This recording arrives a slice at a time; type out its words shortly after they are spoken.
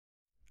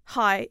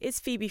Hi, it's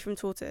Phoebe from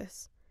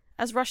Tortoise.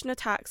 As Russian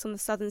attacks on the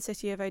southern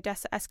city of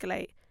Odessa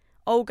escalate,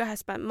 Olga has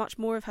spent much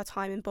more of her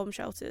time in bomb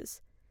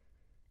shelters.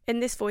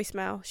 In this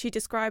voicemail, she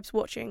describes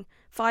watching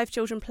 5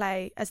 children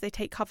play as they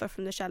take cover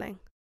from the shelling.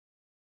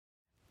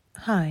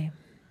 Hi,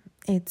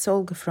 it's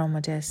Olga from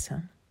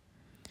Odessa.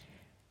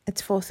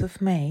 It's 4th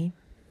of May,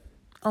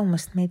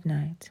 almost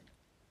midnight.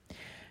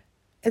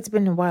 It's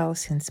been a while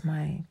since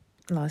my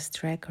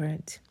last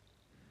record,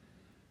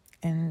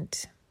 and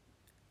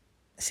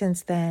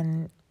since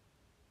then,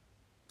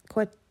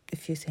 quite a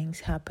few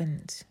things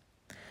happened.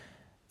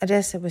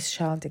 Odessa was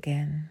shelled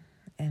again,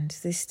 and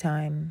this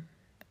time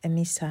a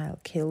missile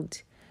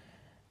killed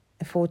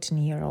a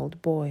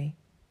 14-year-old boy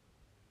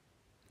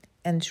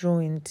and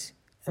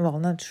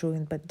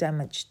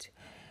damaged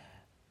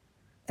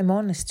a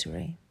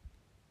monastery,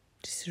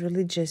 just a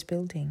religious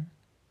building.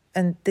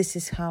 And this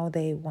is how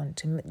they want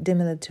to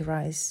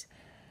demilitarize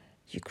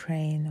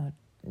Ukraine, or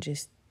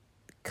just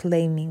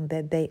claiming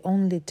that they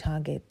only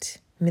target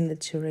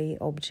military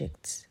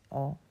objects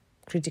or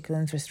critical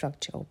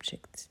infrastructure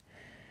objects.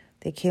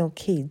 They kill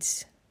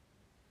kids.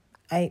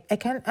 I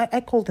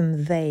call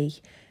them they,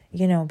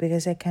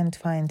 because I can't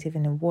find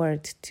even a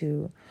word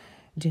to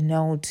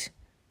denote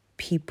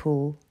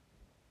people,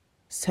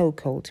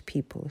 so-called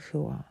people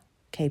who are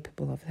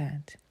capable of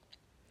that.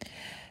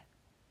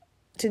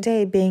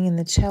 Today, being in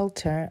the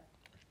shelter,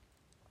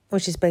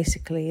 which is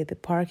basically the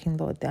parking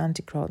lot, the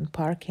underground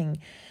parking,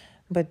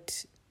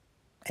 but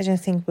I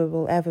don't think we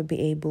will ever be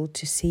able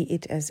to see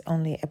it as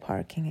only a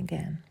parking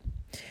again.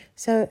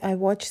 So I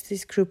watched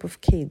this group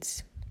of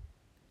kids.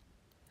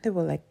 There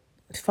were like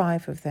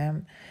 5 of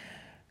them.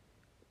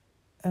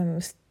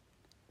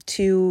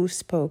 2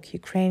 spoke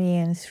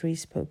Ukrainian, 3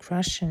 spoke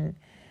Russian,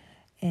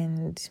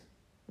 and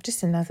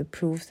just another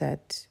proof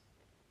that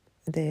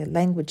the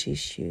language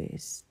issue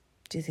is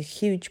just a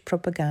huge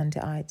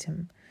propaganda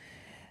item,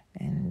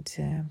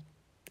 and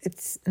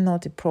it's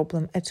not a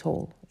problem at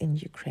all in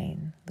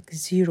Ukraine, like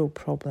zero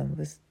problem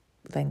with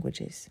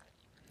languages.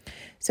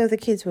 So the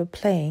kids were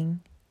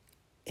playing,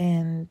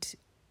 and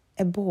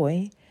a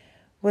boy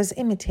was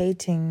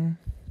imitating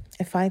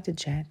a fighter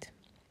jet.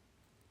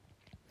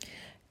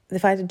 The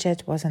fighter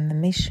jet was on the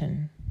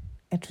mission.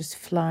 It was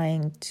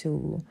flying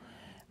to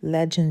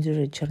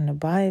legendary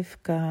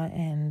Chernobyevka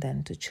and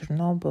then to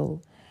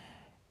Chernobyl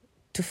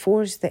to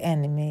force the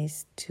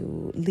enemies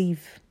to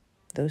leave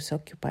those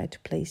occupied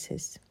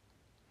places.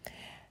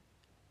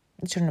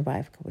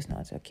 Chernobyevka was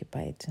not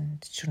occupied,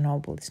 and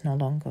Chernobyl is no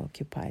longer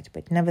occupied,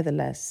 but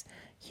nevertheless,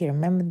 he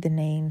remembered the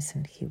names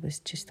and he was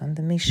just on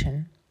the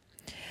mission.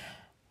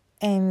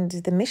 And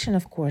the mission,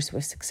 of course,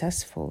 was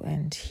successful,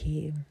 and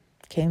he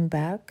came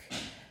back,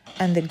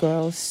 and the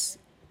girls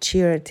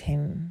cheered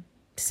him,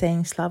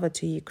 saying Slava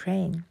to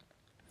Ukraine.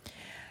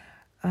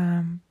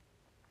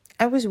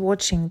 I was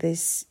watching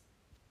this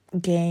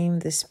game,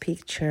 this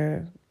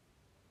picture,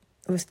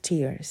 with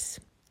tears.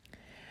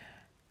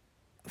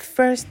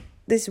 First,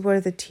 these were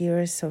the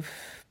tears of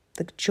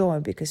the joy,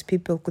 because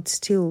people could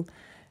still,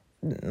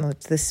 not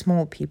the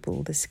small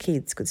people, the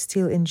kids could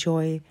still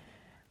enjoy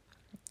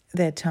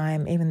their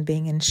time, even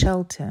being in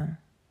shelter,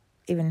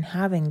 even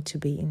having to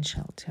be in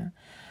shelter.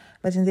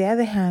 But on the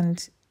other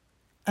hand,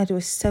 it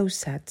was so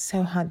sad,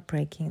 so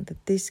heartbreaking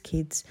that these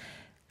kids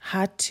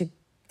had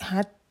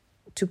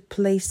to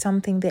play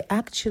something they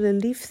actually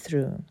lived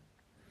through.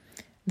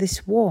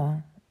 This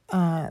war,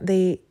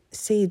 they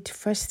see it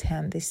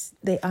firsthand.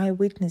 They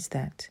eyewitness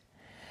that.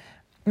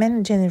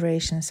 Many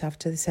generations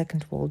after the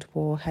Second World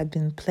War had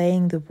been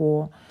playing the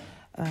war,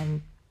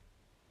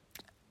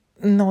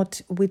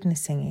 not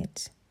witnessing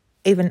it.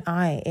 Even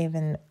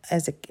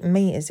as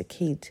a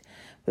kid,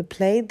 we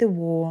played the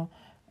war,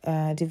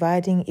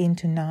 dividing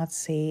into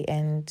Nazi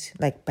and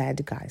like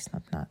bad guys,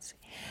 not Nazi,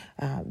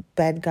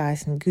 bad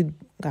guys and good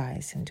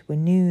guys, and we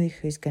knew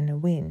who's going to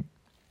win.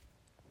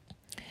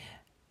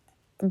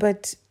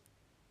 But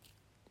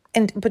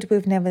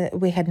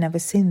we had never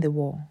seen the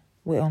war.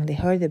 We only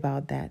heard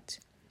about that.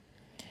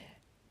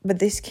 But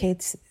these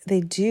kids,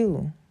 they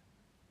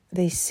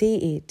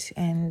see it,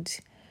 and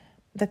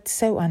that's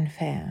so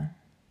unfair.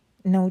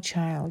 No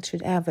child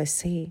should ever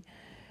see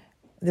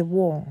the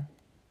war.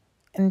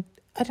 And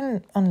I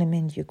don't only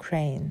mean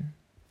Ukraine.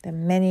 There are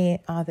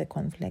many other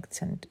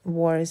conflicts and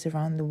wars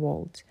around the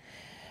world.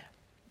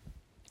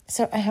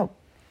 So I hope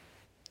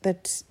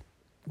that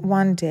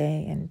one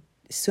day, and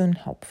soon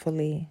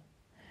hopefully,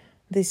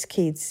 these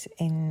kids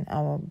in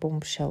our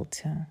bomb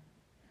shelter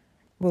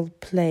will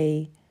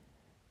play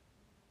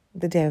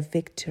the day of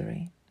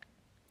victory,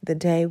 the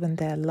day when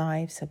their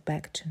lives are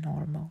back to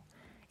normal,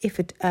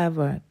 if it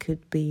ever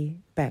could be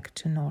back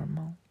to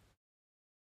normal.